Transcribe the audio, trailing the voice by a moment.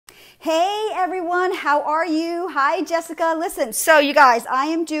Hey everyone, how are you? Hi Jessica. Listen, so you guys, I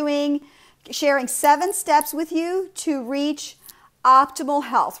am sharing 7 steps with you to reach optimal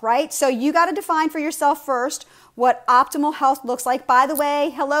health, right? So you got to define for yourself first what optimal health looks like. By the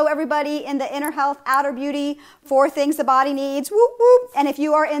way, hello everybody in the Inner Health, Outer Beauty, 4 things the body needs. Whoop, whoop. And if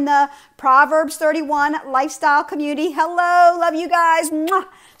you are in the Proverbs 31 lifestyle community, hello, love you guys. Mwah.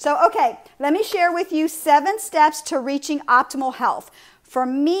 So, okay, let me share with you 7 steps to reaching optimal health. For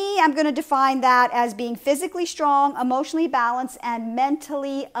me, I'm going to define that as being physically strong, emotionally balanced, and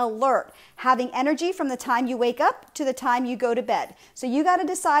mentally alert. Having energy from the time you wake up to the time you go to bed. So you got to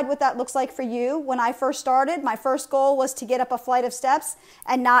decide what that looks like for you. When I first started, my first goal was to get up a flight of steps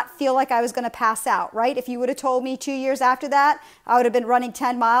and not feel like I was going to pass out, right? If you would have told me 2 years after that, I would have been running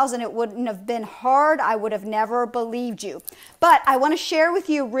 10 miles and it wouldn't have been hard. I would have never believed you. But I want to share with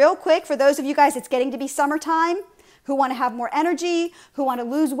you real quick, for those of you guys, it's getting to be summertime, who want to have more energy, who want to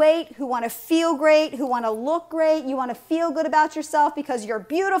lose weight, who want to feel great, who want to look great. You want to feel good about yourself because you're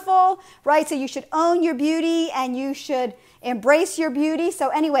beautiful, right? So you should own your beauty and you should embrace your beauty. So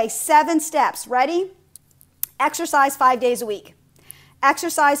anyway, 7 steps. Ready? Exercise 5 days a week.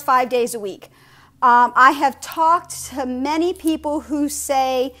 Exercise 5 days a week. I have talked to many people who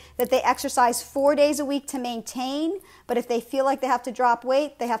say that they exercise 4 days a week to maintain, but if they feel like they have to drop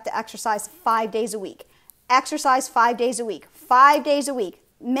weight, they have to exercise 5 days a week. Exercise 5 days a week, 5 days a week,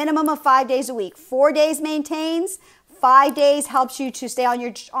 minimum of 5 days a week. 4 days maintains, 5 days helps you to stay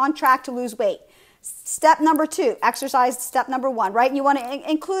on track to lose weight. Step number 2, exercise step number 1, right? And you want to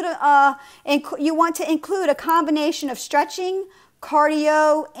include a combination of stretching,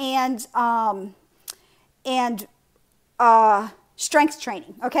 cardio, and strength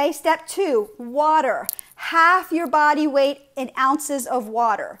training. Okay. Step 2, water. Half your body weight in ounces of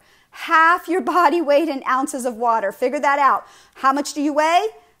water. Half your body weight in ounces of water. Figure that out. How much do you weigh?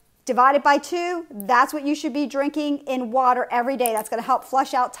 Divide it by 2. That's what you should be drinking in water every day. That's going to help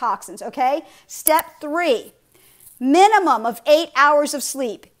flush out toxins, okay? Step 3, minimum of 8 hours of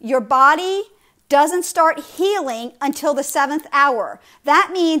sleep. Your body doesn't start healing until the 7th hour.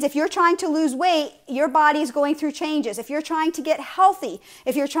 That means if you're trying to lose weight, your body is going through changes. If you're trying to get healthy,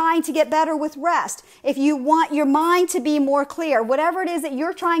 if you're trying to get better with rest, if you want your mind to be more clear, whatever it is that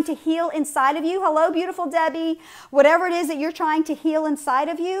you're trying to heal inside of you, hello, beautiful Debbie, whatever it is that you're trying to heal inside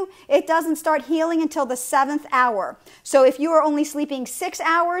of you, it doesn't start healing until the 7th hour. So if you are only sleeping 6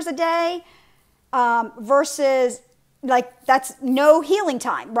 hours a day versus that's no healing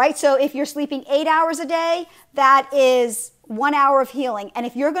time, right? So if you're sleeping 8 hours a day, that is 1 hour of healing. And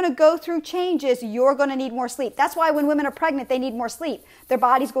if you're going to go through changes, you're going to need more sleep. That's why when women are pregnant, they need more sleep. Their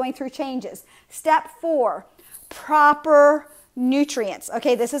body's going through changes. Step 4, proper nutrients.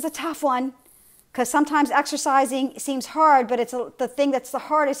 Okay, this is a tough one because sometimes exercising seems hard, but the thing that's the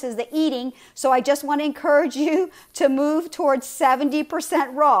hardest is the eating. So I just want to encourage you to move towards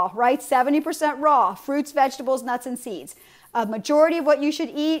 70% raw, right? 70% raw, fruits, vegetables, nuts, and seeds. A majority of what you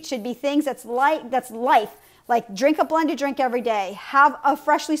should eat should be things that's life. Like drink a blended drink every day, have a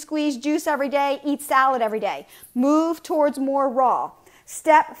freshly squeezed juice every day, eat salad every day. Move towards more raw.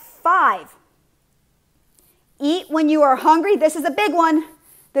 Step 5, eat when you are hungry. This is a big one.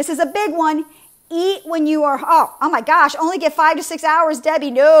 This is a big one. Eat when you are, oh my gosh, only get 5 to 6 hours, Debbie.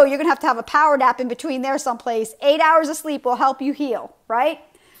 No, you're going to have a power nap in between there someplace. 8 hours of sleep will help you heal, right?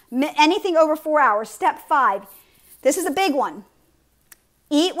 Anything over 4 hours. Step 5, this is a big one.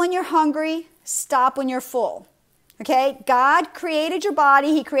 Eat when you're hungry, stop when you're full. Okay, God created your body.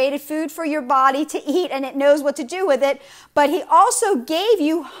 He created food for your body to eat and it knows what to do with it. But he also gave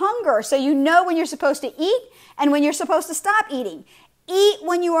you hunger so you know when you're supposed to eat and when you're supposed to stop eating. Eat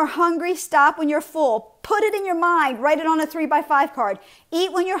when you are hungry, stop when you're full. Put it in your mind, write it on a 3x5 card.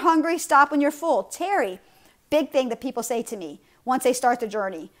 Eat when you're hungry, stop when you're full. Terry, big thing that people say to me once they start the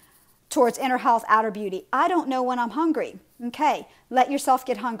journey towards inner health, outer beauty. I don't know when I'm hungry. Okay, let yourself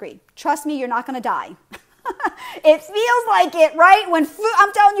get hungry. Trust me, you're not going to die. It feels like it, right? When food,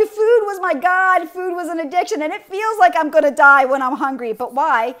 I'm telling you, food was my God, food was an addiction, and it feels like I'm going to die when I'm hungry. But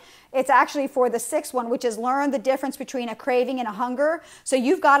why? It's actually for the 6th one, which is learn the difference between a craving and a hunger. So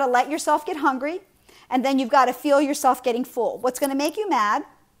you've got to let yourself get hungry, and then you've got to feel yourself getting full. What's going to make you mad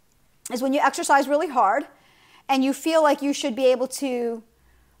is when you exercise really hard, and you feel like you should be able to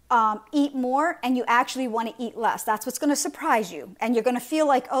eat more, and you actually want to eat less. That's what's going to surprise you. And you're going to feel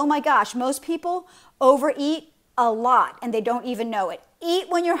like, oh my gosh, most people overeat a lot, and they don't even know it. Eat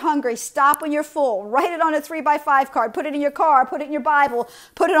when you're hungry, stop when you're full. Write it on a 3x5 card, put it in your car, put it in your Bible,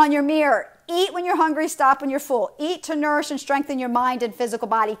 put it on your mirror. Eat when you're hungry, stop when you're full. Eat to nourish and strengthen your mind and physical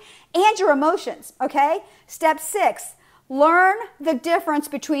body and your emotions, okay? Step 6, Learn the difference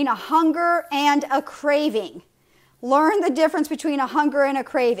between a hunger and a craving. Learn the difference between a hunger and a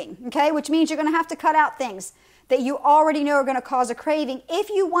craving, okay? Which means you're going to have to cut out things that you already know are going to cause a craving if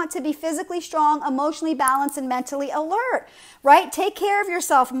you want to be physically strong, emotionally balanced, and mentally alert, right? Take care of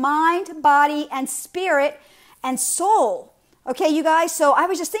yourself, mind, body, and spirit, and soul. Okay, you guys, so I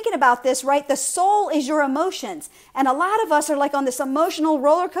was just thinking about this, right? The soul is your emotions. And a lot of us are like on this emotional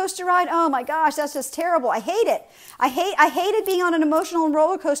roller coaster ride. Oh my gosh, that's just terrible. I hate it. I hated being on an emotional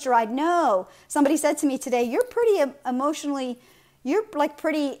roller coaster ride. No. Somebody said to me today, you're pretty emotionally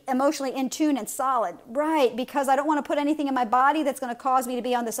in tune and solid. Right, because I don't want to put anything in my body that's going to cause me to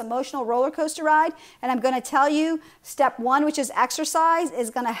be on this emotional roller coaster ride. And I'm going to tell you, step 1, which is exercise, is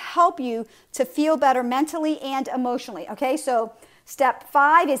going to help you to feel better mentally and emotionally. Okay, so step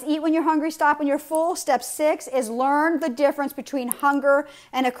 5 is eat when you're hungry, stop when you're full. Step 6 is learn the difference between hunger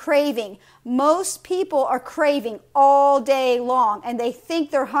and a craving. Most people are craving all day long, and they think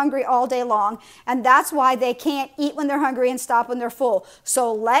they're hungry all day long, and that's why they can't eat when they're hungry and stop when they're full.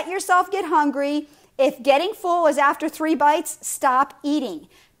 So let yourself get hungry. If getting full is after 3 bites, stop eating.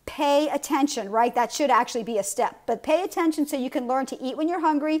 Pay attention, right? That should actually be a step. But pay attention so you can learn to eat when you're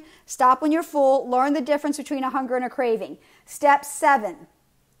hungry, stop when you're full, learn the difference between a hunger and a craving. Step 7.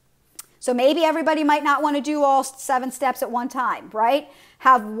 So maybe everybody might not want to do all 7 steps at one time, right?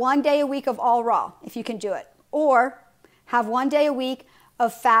 Have 1 day a week of all raw, if you can do it. Or have 1 day a week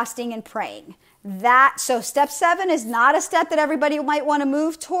of fasting and praying. So step 7 is not a step that everybody might want to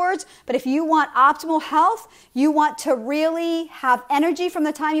move towards, but if you want optimal health, you want to really have energy from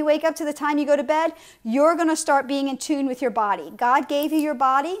the time you wake up to the time you go to bed, you're going to start being in tune with your body. God gave you your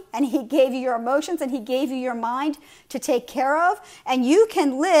body, and He gave you your emotions, and He gave you your mind to take care of, and you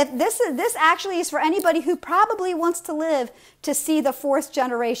can live. This actually is for anybody who probably wants to live to see the 4th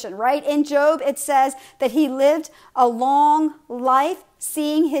generation, right? In Job, it says that he lived a long life,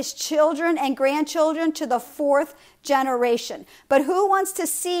 seeing his children and grandchildren to the 4th generation. But who wants to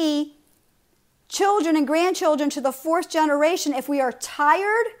see children and grandchildren to the 4th generation if we are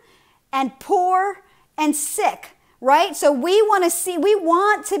tired and poor and sick, right? So we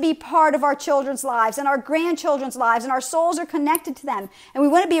want to be part of our children's lives and our grandchildren's lives, and our souls are connected to them. And we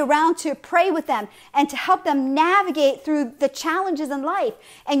want to be around to pray with them and to help them navigate through the challenges in life.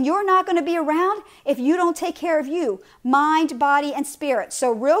 And you're not going to be around if you don't take care of you, mind, body, and spirit.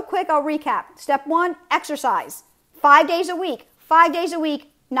 So real quick, I'll recap. Step 1, exercise. 5 days a week. 5 days a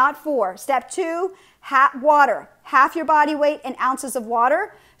week, not 4. Step 2, water. Half your body weight in ounces of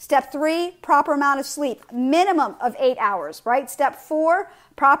water. Step 3, proper amount of sleep, minimum of 8 hours, right? Step 4,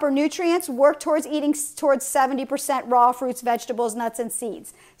 proper nutrients, work towards eating towards 70% raw fruits, vegetables, nuts, and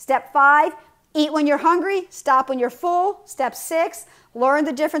seeds. Step 5, eat when you're hungry, stop when you're full. Step 6, learn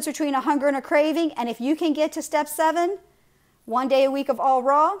the difference between a hunger and a craving. And if you can get to step 7, 1 day a week of all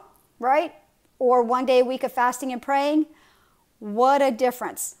raw, right? Or 1 day a week of fasting and praying, what a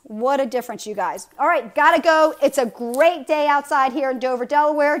difference. What a difference, you guys. All right, gotta go. It's a great day outside here in Dover,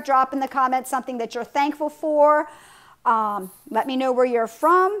 Delaware. Drop in the comments something that you're thankful for. Let me know where you're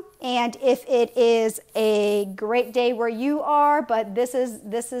from and if it is a great day where you are, but this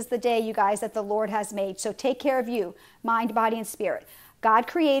is the day, you guys, that the Lord has made. So take care of you, mind, body, and spirit. God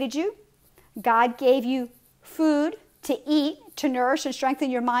created you. God gave you food to eat, to nourish and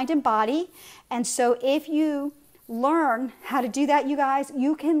strengthen your mind and body. And so if you learn how to do that, you guys,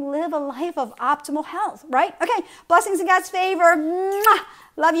 you can live a life of optimal health, right? Okay, blessings in God's favor. Mwah!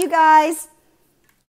 Love you guys.